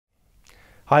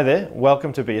Hi there,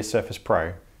 welcome to Be a Surface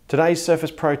Pro. Today's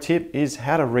Surface Pro tip is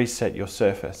how to reset your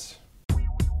surface.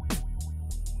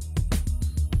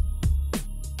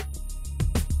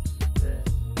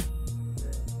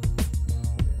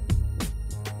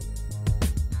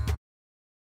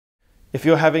 If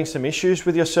you're having some issues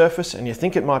with your surface and you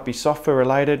think it might be software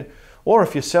related, or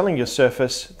if you're selling your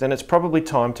surface, then it's probably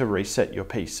time to reset your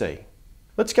PC.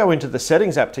 Let's go into the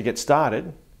Settings app to get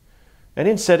started. And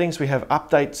in Settings we have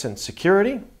Updates and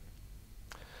Security.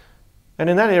 And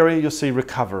in that area you'll see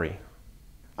Recovery.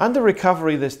 Under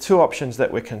Recovery there's two options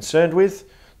that we're concerned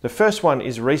with. The first one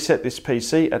is Reset this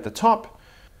PC at the top,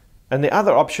 and the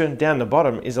other option down the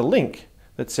bottom is a link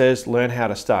that says Learn how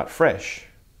to start fresh.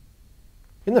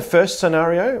 In the first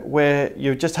scenario, where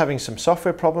you're just having some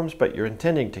software problems but you're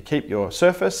intending to keep your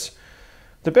surface,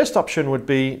 the best option would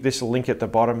be this link at the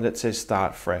bottom that says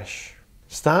Start Fresh.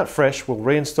 Start Fresh will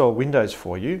reinstall Windows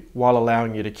for you while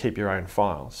allowing you to keep your own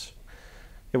files.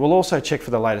 It will also check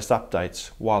for the latest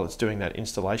updates while it's doing that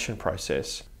installation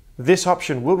process. This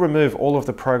option will remove all of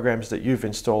the programs that you've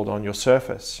installed on your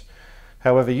Surface.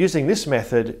 However, using this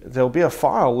method, there'll be a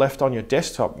file left on your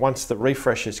desktop once the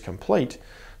refresh is complete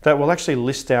that will actually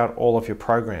list out all of your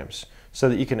programs so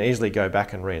that you can easily go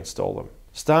back and reinstall them.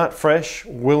 Start Fresh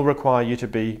will require you to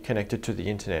be connected to the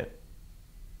internet.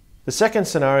 The second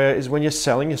scenario is when you're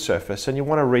selling your Surface and you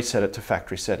want to reset it to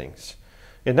factory settings.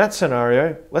 In that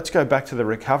scenario, let's go back to the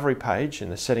Recovery page in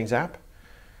the Settings app.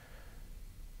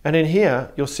 And in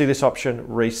here, you'll see this option,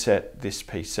 Reset this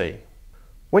PC.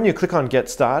 When you click on Get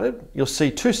Started, you'll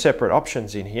see two separate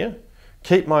options in here,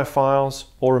 Keep My Files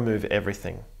or Remove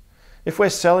Everything. If we're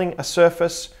selling a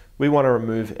Surface, we want to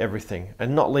remove everything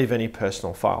and not leave any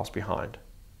personal files behind.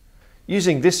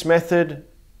 Using this method,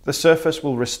 the Surface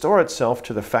will restore itself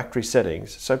to the factory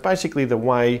settings, so basically the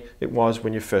way it was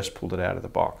when you first pulled it out of the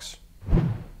box.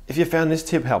 If you found this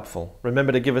tip helpful,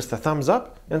 remember to give us the thumbs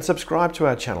up and subscribe to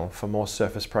our channel for more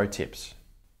Surface Pro tips.